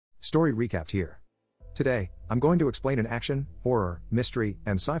Story recapped here. Today, I'm going to explain an action, horror, mystery,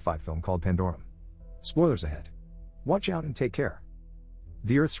 and sci-fi film called Pandorum. Spoilers ahead. Watch out and take care.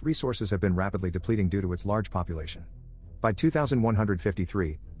 The Earth's resources have been rapidly depleting due to its large population. By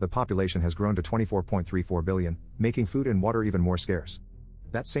 2153, the population has grown to 24.34 billion, making food and water even more scarce.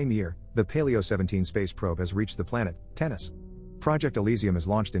 That same year, the Paleo 17 space probe has reached the planet, Tennis. Project Elysium is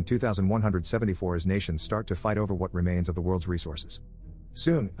launched in 2174 as nations start to fight over what remains of the world's resources.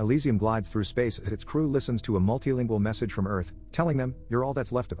 Soon, Elysium glides through space as its crew listens to a multilingual message from Earth, telling them, "You're all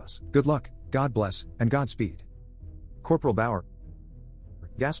that's left of us. Good luck, God bless, and Godspeed." Corporal Bower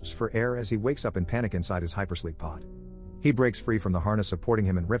gasps for air as he wakes up in panic inside his hypersleep pod. He breaks free from the harness supporting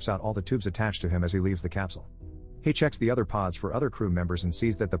him and rips out all the tubes attached to him as he leaves the capsule. He checks the other pods for other crew members and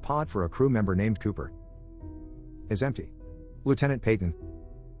sees that the pod for a crew member named Cooper is empty. Lieutenant Payton,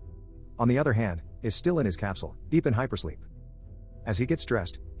 on the other hand, is still in his capsule, deep in hypersleep. As he gets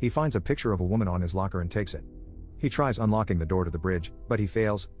dressed, he finds a picture of a woman on his locker and takes it. He tries unlocking the door to the bridge, but he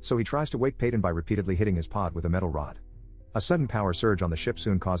fails, so he tries to wake Payton by repeatedly hitting his pod with a metal rod. A sudden power surge on the ship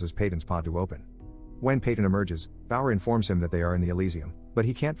soon causes Payton's pod to open. When Payton emerges, Bower informs him that they are in the Elysium, but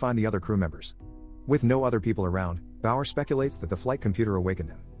he can't find the other crew members. With no other people around, Bower speculates that the flight computer awakened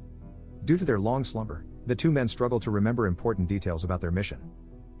him. Due to their long slumber, the two men struggle to remember important details about their mission.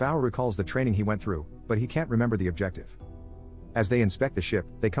 Bower recalls the training he went through, but he can't remember the objective. As they inspect the ship,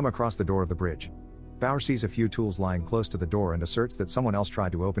 they come across the door of the bridge. Bower sees a few tools lying close to the door and asserts that someone else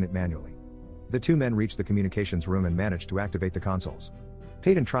tried to open it manually. The two men reach the communications room and manage to activate the consoles.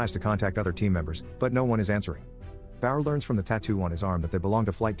 Payton tries to contact other team members, but no one is answering. Bower learns from the tattoo on his arm that they belong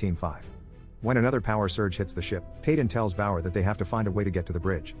to Flight Team 5. When another power surge hits the ship, Payton tells Bower that they have to find a way to get to the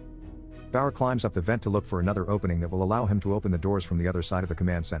bridge. Bower climbs up the vent to look for another opening that will allow him to open the doors from the other side of the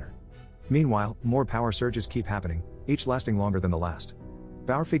command center. Meanwhile, more power surges keep happening, each lasting longer than the last.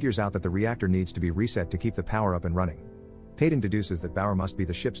 Bower figures out that the reactor needs to be reset to keep the power up and running. Payton deduces that Bower must be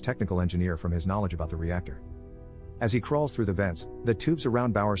the ship's technical engineer from his knowledge about the reactor. As he crawls through the vents, the tubes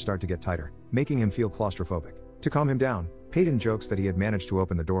around Bower start to get tighter, making him feel claustrophobic. To calm him down, Payton jokes that he had managed to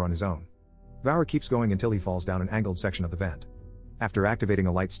open the door on his own. Bower keeps going until he falls down an angled section of the vent. After activating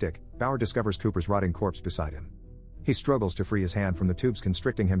a light stick, Bower discovers Cooper's rotting corpse beside him. He struggles to free his hand from the tubes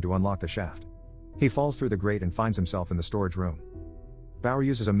constricting him to unlock the shaft. He falls through the grate and finds himself in the storage room. Bower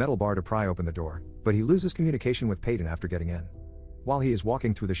uses a metal bar to pry open the door, but he loses communication with Payton after getting in. While he is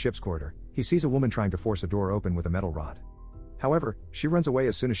walking through the ship's corridor, he sees a woman trying to force a door open with a metal rod. However, she runs away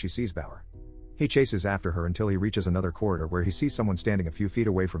as soon as she sees Bower. He chases after her until he reaches another corridor where he sees someone standing a few feet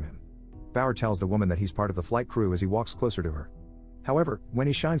away from him. Bower tells the woman that he's part of the flight crew as he walks closer to her. However, when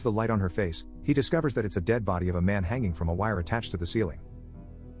he shines the light on her face, he discovers that it's a dead body of a man hanging from a wire attached to the ceiling.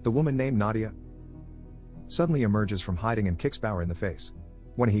 The woman named Nadia suddenly emerges from hiding and kicks Bower in the face.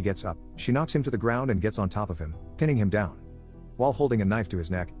 When he gets up, she knocks him to the ground and gets on top of him, pinning him down. While holding a knife to his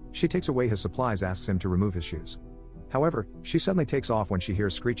neck, she takes away his supplies and asks him to remove his shoes. However, she suddenly takes off when she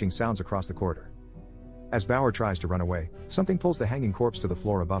hears screeching sounds across the corridor. As Bower tries to run away, something pulls the hanging corpse to the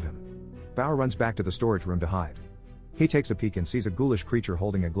floor above him. Bower runs back to the storage room to hide. He takes a peek and sees a ghoulish creature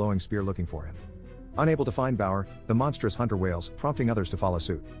holding a glowing spear looking for him. Unable to find Bower, the monstrous hunter wails, prompting others to follow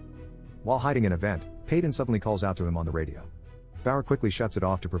suit. While hiding in a vent, Payton suddenly calls out to him on the radio. Bower quickly shuts it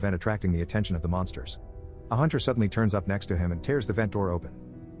off to prevent attracting the attention of the monsters. A hunter suddenly turns up next to him and tears the vent door open.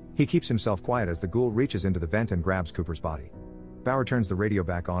 He keeps himself quiet as the ghoul reaches into the vent and grabs Cooper's body. Bower turns the radio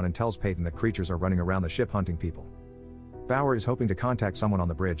back on and tells Payton that creatures are running around the ship hunting people. Bower is hoping to contact someone on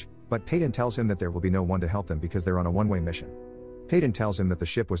the bridge, but Payton tells him that there will be no one to help them because they're on a one-way mission. Payton tells him that the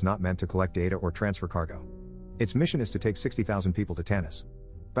ship was not meant to collect data or transfer cargo. Its mission is to take 60,000 people to Tanis.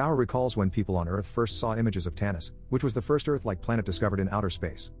 Bower recalls when people on Earth first saw images of Tanis, which was the first Earth-like planet discovered in outer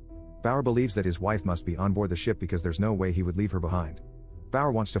space. Bower believes that his wife must be on board the ship because there's no way he would leave her behind.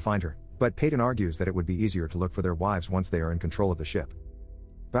 Bower wants to find her, but Payton argues that it would be easier to look for their wives once they are in control of the ship.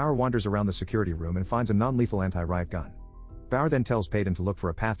 Bower wanders around the security room and finds a non-lethal anti-riot gun. Bower then tells Payton to look for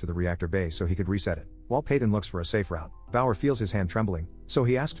a path to the reactor bay so he could reset it. While Payton looks for a safe route, Bower feels his hand trembling, so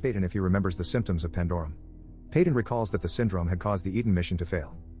he asks Payton if he remembers the symptoms of Pandorum. Payton recalls that the syndrome had caused the Eden mission to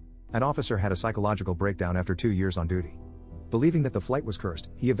fail. An officer had a psychological breakdown after 2 years on duty. Believing that the flight was cursed,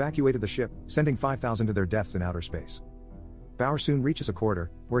 he evacuated the ship, sending 5,000 to their deaths in outer space. Bower soon reaches a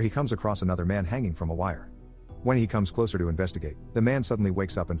corridor, where he comes across another man hanging from a wire. When he comes closer to investigate, the man suddenly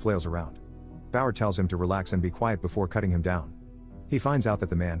wakes up and flails around. Bower tells him to relax and be quiet before cutting him down. He finds out that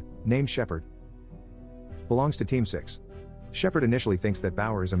the man, named Shepard, belongs to Team 6. Shepard initially thinks that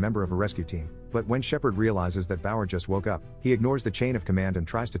Bower is a member of a rescue team, but when Shepard realizes that Bower just woke up, he ignores the chain of command and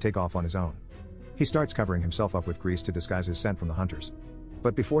tries to take off on his own. He starts covering himself up with grease to disguise his scent from the hunters.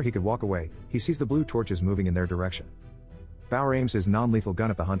 But before he could walk away, he sees the blue torches moving in their direction. Bower aims his non-lethal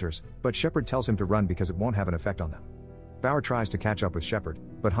gun at the hunters, but Shepard tells him to run because it won't have an effect on them. Bower tries to catch up with Shepard,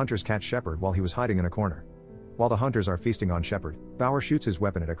 but hunters catch Shepard while he was hiding in a corner. While the hunters are feasting on Shepard, Bower shoots his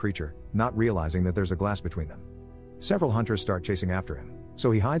weapon at a creature, not realizing that there's a glass between them. Several hunters start chasing after him, so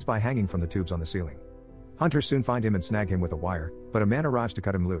he hides by hanging from the tubes on the ceiling. Hunters soon find him and snag him with a wire, but a man arrives to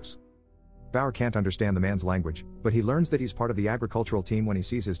cut him loose. Bower can't understand the man's language, but he learns that he's part of the agricultural team when he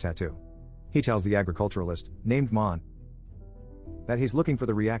sees his tattoo. He tells the agriculturalist, named Mon, that he's looking for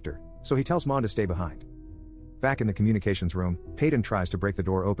the reactor, so he tells Mon to stay behind. Back in the communications room, Payton tries to break the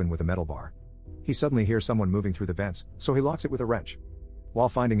door open with a metal bar. He suddenly hears someone moving through the vents, so he locks it with a wrench. While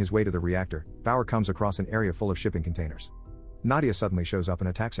finding his way to the reactor, Bower comes across an area full of shipping containers. Nadia suddenly shows up and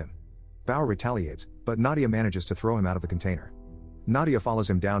attacks him. Bower retaliates, but Nadia manages to throw him out of the container. Nadia follows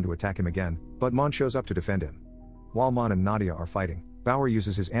him down to attack him again, but Mon shows up to defend him. While Mon and Nadia are fighting, Bower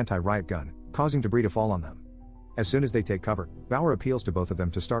uses his anti-riot gun, causing debris to fall on them. As soon as they take cover, Bower appeals to both of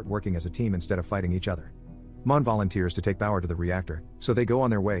them to start working as a team instead of fighting each other. Mon volunteers to take Bower to the reactor, so they go on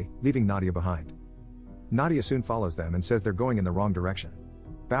their way, leaving Nadia behind. Nadia soon follows them and says they're going in the wrong direction.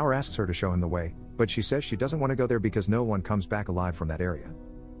 Bower asks her to show him the way, but she says she doesn't want to go there because no one comes back alive from that area.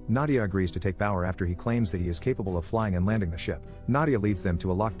 Nadia agrees to take Bower after he claims that he is capable of flying and landing the ship. Nadia leads them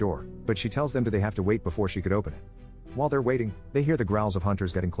to a locked door, but she tells them that they have to wait before she could open it. While they're waiting, they hear the growls of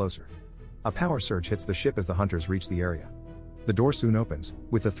hunters getting closer. A power surge hits the ship as the hunters reach the area. The door soon opens,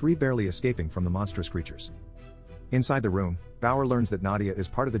 with the three barely escaping from the monstrous creatures. Inside the room, Bower learns that Nadia is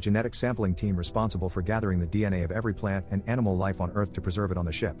part of the genetic sampling team responsible for gathering the DNA of every plant and animal life on Earth to preserve it on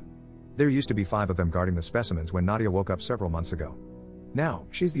the ship. There used to be 5 of them guarding the specimens when Nadia woke up several months ago. Now,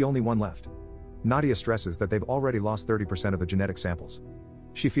 she's the only one left. Nadia stresses that they've already lost 30% of the genetic samples.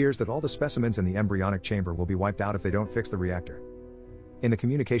 She fears that all the specimens in the embryonic chamber will be wiped out if they don't fix the reactor. In the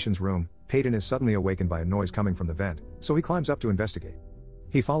communications room, Payton is suddenly awakened by a noise coming from the vent, so he climbs up to investigate.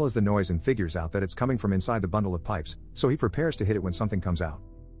 He follows the noise and figures out that it's coming from inside the bundle of pipes, so he prepares to hit it when something comes out.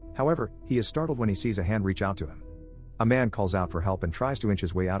 However, he is startled when he sees a hand reach out to him. A man calls out for help and tries to inch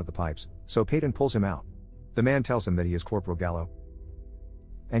his way out of the pipes, so Payton pulls him out. The man tells him that he is Corporal Gallo,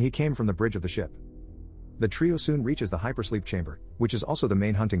 and he came from the bridge of the ship. The trio soon reaches the hypersleep chamber, which is also the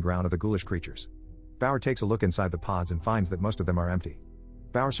main hunting ground of the ghoulish creatures. Bower takes a look inside the pods and finds that most of them are empty.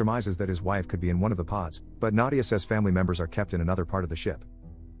 Bower surmises that his wife could be in one of the pods, but Nadia says family members are kept in another part of the ship.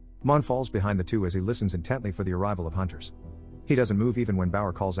 Mon falls behind the two as he listens intently for the arrival of hunters. He doesn't move even when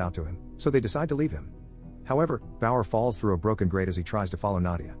Bower calls out to him, so they decide to leave him. However, Bower falls through a broken grate as he tries to follow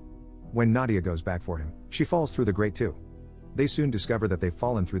Nadia. When Nadia goes back for him, she falls through the grate too. They soon discover that they've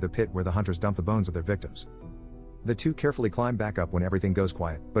fallen through the pit where the hunters dump the bones of their victims. The two carefully climb back up when everything goes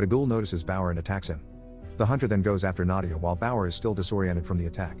quiet, but a ghoul notices Bower and attacks him. The hunter then goes after Nadia while Bower is still disoriented from the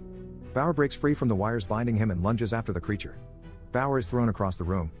attack. Bower breaks free from the wires binding him and lunges after the creature. Bower is thrown across the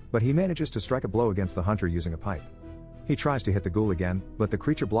room, but he manages to strike a blow against the hunter using a pipe. He tries to hit the ghoul again, but the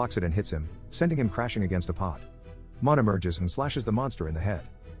creature blocks it and hits him, sending him crashing against a pod. Mon emerges and slashes the monster in the head.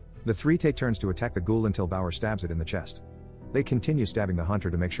 The three take turns to attack the ghoul until Bower stabs it in the chest. They continue stabbing the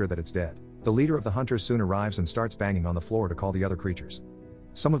hunter to make sure that it's dead. The leader of the hunters soon arrives and starts banging on the floor to call the other creatures.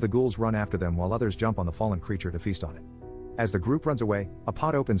 Some of the ghouls run after them while others jump on the fallen creature to feast on it. As the group runs away, a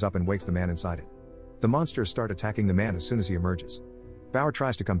pod opens up and wakes the man inside it. The monsters start attacking the man as soon as he emerges. Bower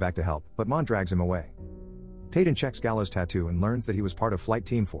tries to come back to help, but Mon drags him away. Payton checks Gallo's tattoo and learns that he was part of Flight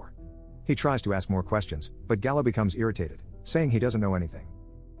Team 4. He tries to ask more questions, but Gallo becomes irritated, saying he doesn't know anything.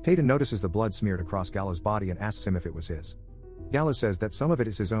 Payton notices the blood smeared across Gallo's body and asks him if it was his. Gallo says that some of it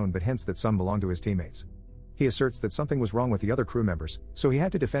is his own but hints that some belong to his teammates. He asserts that something was wrong with the other crew members, so he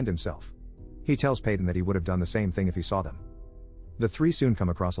had to defend himself. He tells Payton that he would have done the same thing if he saw them. The three soon come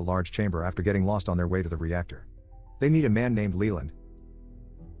across a large chamber after getting lost on their way to the reactor. They meet a man named Leland,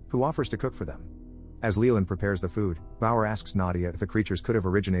 who offers to cook for them. As Leland prepares the food, Bower asks Nadia if the creatures could have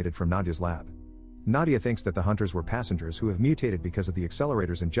originated from Nadia's lab. Nadia thinks that the hunters were passengers who have mutated because of the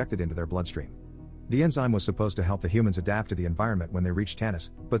accelerators injected into their bloodstream. The enzyme was supposed to help the humans adapt to the environment when they reached Tanis,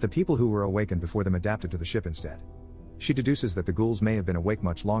 but the people who were awakened before them adapted to the ship instead. She deduces that the ghouls may have been awake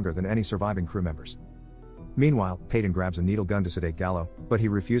much longer than any surviving crew members. Meanwhile, Payton grabs a needle gun to sedate Gallo, but he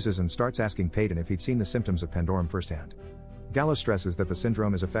refuses and starts asking Payton if he'd seen the symptoms of Pandorum firsthand. Gallo stresses that the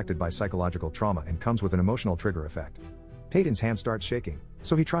syndrome is affected by psychological trauma and comes with an emotional trigger effect. Payton's hand starts shaking,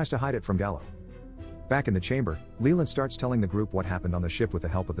 so he tries to hide it from Gallo. Back in the chamber, Leland starts telling the group what happened on the ship with the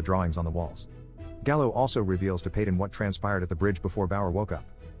help of the drawings on the walls. Gallo also reveals to Payton what transpired at the bridge before Bower woke up.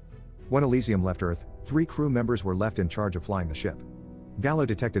 When Elysium left Earth, 3 crew members were left in charge of flying the ship. Gallo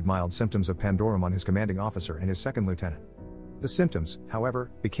detected mild symptoms of Pandorum on his commanding officer and his second lieutenant. The symptoms,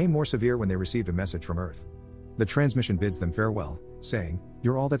 however, became more severe when they received a message from Earth. The transmission bids them farewell, saying,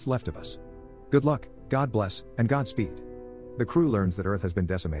 "You're all that's left of us. Good luck, God bless, and Godspeed." The crew learns that Earth has been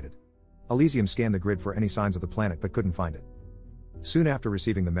decimated. Elysium scanned the grid for any signs of the planet but couldn't find it. Soon after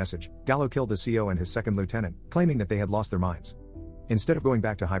receiving the message, Gallo killed the CO and his second lieutenant, claiming that they had lost their minds. Instead of going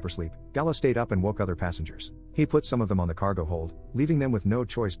back to hypersleep, Gallo stayed up and woke other passengers. He put some of them on the cargo hold, leaving them with no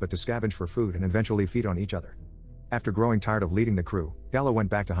choice but to scavenge for food and eventually feed on each other. After growing tired of leading the crew, Gallo went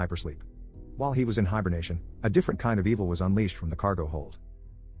back to hypersleep. While he was in hibernation, a different kind of evil was unleashed from the cargo hold.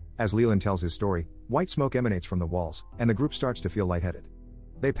 As Leland tells his story, white smoke emanates from the walls, and the group starts to feel lightheaded.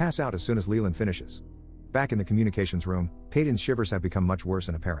 They pass out as soon as Leland finishes. Back in the communications room, Payton's shivers have become much worse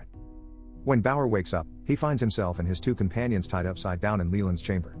and apparent. When Bower wakes up, he finds himself and his two companions tied upside down in Leland's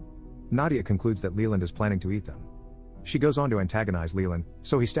chamber. Nadia concludes that Leland is planning to eat them. She goes on to antagonize Leland,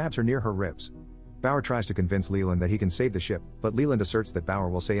 so he stabs her near her ribs. Bower tries to convince Leland that he can save the ship, but Leland asserts that Bower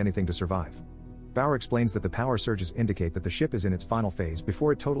will say anything to survive. Bower explains that the power surges indicate that the ship is in its final phase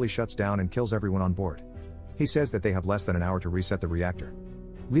before it totally shuts down and kills everyone on board. He says that they have less than an hour to reset the reactor.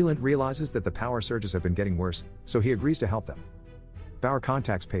 Leland realizes that the power surges have been getting worse, so he agrees to help them. Bower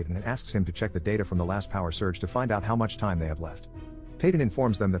contacts Payton and asks him to check the data from the last power surge to find out how much time they have left. Payton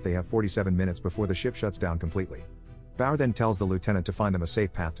informs them that they have 47 minutes before the ship shuts down completely. Bower then tells the lieutenant to find them a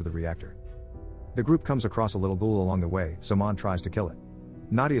safe path to the reactor. The group comes across a little ghoul along the way, so Mon tries to kill it.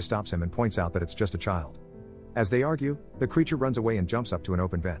 Nadia stops him and points out that it's just a child. As they argue, the creature runs away and jumps up to an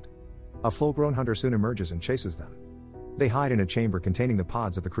open vent. A full-grown hunter soon emerges and chases them. They hide in a chamber containing the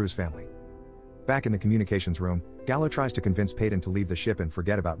pods of the crew's family. Back in the communications room, Gallo tries to convince Payton to leave the ship and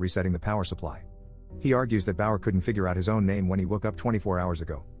forget about resetting the power supply. He argues that Bower couldn't figure out his own name when he woke up 24 hours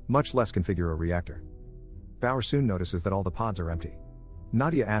ago, much less configure a reactor. Bower soon notices that all the pods are empty.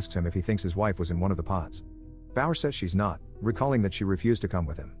 Nadia asks him if he thinks his wife was in one of the pods. Bower says she's not, recalling that she refused to come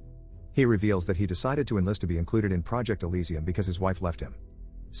with him. He reveals that he decided to enlist to be included in Project Elysium because his wife left him.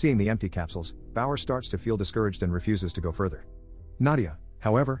 Seeing the empty capsules, Bower starts to feel discouraged and refuses to go further. Nadia,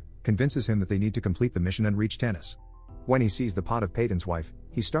 however, convinces him that they need to complete the mission and reach Tanis. When he sees the pod of Payton's wife,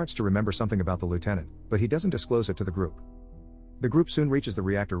 he starts to remember something about the lieutenant, but he doesn't disclose it to the group. The group soon reaches the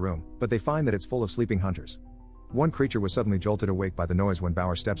reactor room, but they find that it's full of sleeping hunters. One creature was suddenly jolted awake by the noise when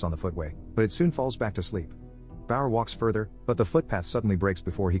Bower steps on the footway, but it soon falls back to sleep. Bower walks further, but the footpath suddenly breaks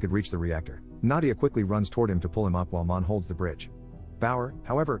before he could reach the reactor. Nadia quickly runs toward him to pull him up while Mon holds the bridge. Bower,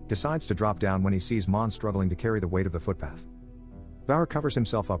 however, decides to drop down when he sees Mon struggling to carry the weight of the footpath. Bower covers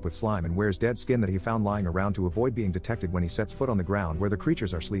himself up with slime and wears dead skin that he found lying around to avoid being detected when he sets foot on the ground where the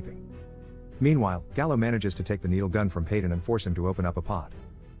creatures are sleeping. Meanwhile, Gallo manages to take the needle gun from Payton and force him to open up a pod.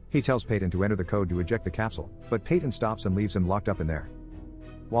 He tells Payton to enter the code to eject the capsule, but Payton stops and leaves him locked up in there.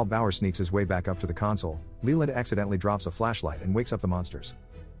 While Bower sneaks his way back up to the console, Leland accidentally drops a flashlight and wakes up the monsters.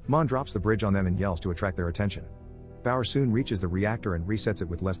 Mon drops the bridge on them and yells to attract their attention. Bower soon reaches the reactor and resets it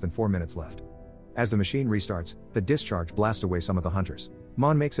with less than 4 minutes left. As the machine restarts, the discharge blasts away some of the hunters.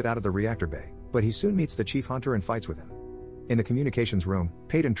 Mon makes it out of the reactor bay, but he soon meets the chief hunter and fights with him. In the communications room,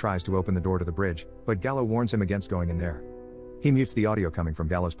 Payton tries to open the door to the bridge, but Gallo warns him against going in there. He mutes the audio coming from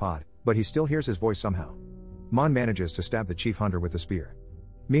Gallo's pod, but he still hears his voice somehow. Mon manages to stab the chief hunter with the spear.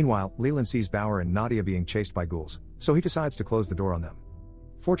 Meanwhile, Leland sees Bower and Nadia being chased by ghouls, so he decides to close the door on them.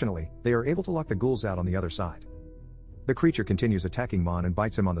 Fortunately, they are able to lock the ghouls out on the other side. The creature continues attacking Mon and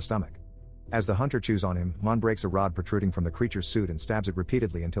bites him on the stomach. As the hunter chews on him, Mon breaks a rod protruding from the creature's suit and stabs it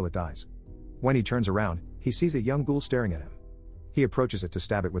repeatedly until it dies. When he turns around, he sees a young ghoul staring at him. He approaches it to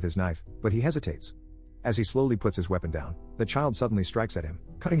stab it with his knife, but he hesitates. As he slowly puts his weapon down, the child suddenly strikes at him,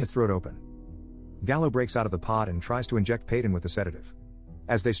 cutting his throat open. Gallo breaks out of the pod and tries to inject Payton with the sedative.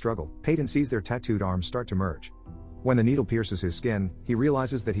 As they struggle, Payton sees their tattooed arms start to merge. When the needle pierces his skin, he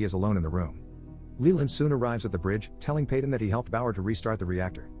realizes that he is alone in the room. Leland soon arrives at the bridge, telling Payton that he helped Bower to restart the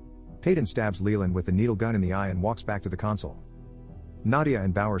reactor. Payton stabs Leland with the needle gun in the eye and walks back to the console. Nadia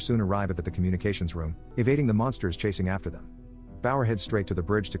and Bower soon arrive at the communications room, evading the monsters chasing after them. Bower heads straight to the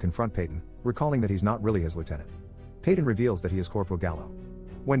bridge to confront Payton, recalling that he's not really his lieutenant. Payton reveals that he is Corporal Gallo.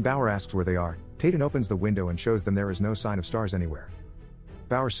 When Bower asks where they are, Payton opens the window and shows them there is no sign of stars anywhere.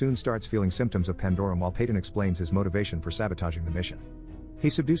 Bower soon starts feeling symptoms of Pandorum while Payton explains his motivation for sabotaging the mission. He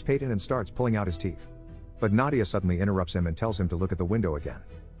subdues Payton and starts pulling out his teeth. But Nadia suddenly interrupts him and tells him to look at the window again.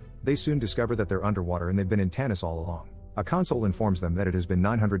 They soon discover that they're underwater and they've been in Tanis all along. A console informs them that it has been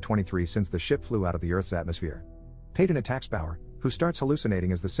 923 since the ship flew out of the Earth's atmosphere. Payton attacks Bower, who starts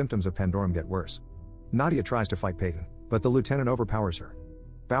hallucinating as the symptoms of Pandorum get worse. Nadia tries to fight Payton, but the lieutenant overpowers her.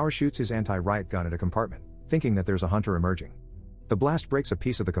 Bower shoots his anti-riot gun at a compartment, thinking that there's a hunter emerging. The blast breaks a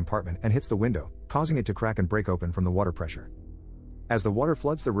piece of the compartment and hits the window, causing it to crack and break open from the water pressure. As the water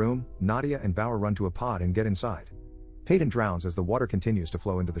floods the room, Nadia and Bower run to a pod and get inside. Payton drowns as the water continues to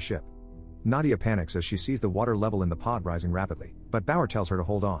flow into the ship. Nadia panics as she sees the water level in the pod rising rapidly, but Bower tells her to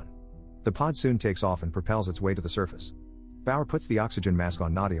hold on. The pod soon takes off and propels its way to the surface. Bower puts the oxygen mask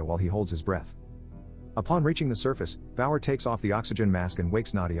on Nadia while he holds his breath. Upon reaching the surface, Bower takes off the oxygen mask and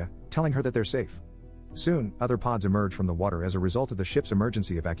wakes Nadia, telling her that they're safe. Soon, other pods emerge from the water as a result of the ship's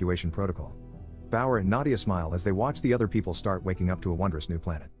emergency evacuation protocol. Bower and Nadia smile as they watch the other people start waking up to a wondrous new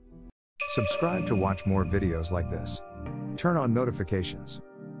planet. Subscribe to watch more videos like this. Turn on notifications.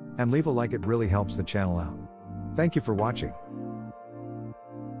 And leave a like, it really helps the channel out. Thank you for watching.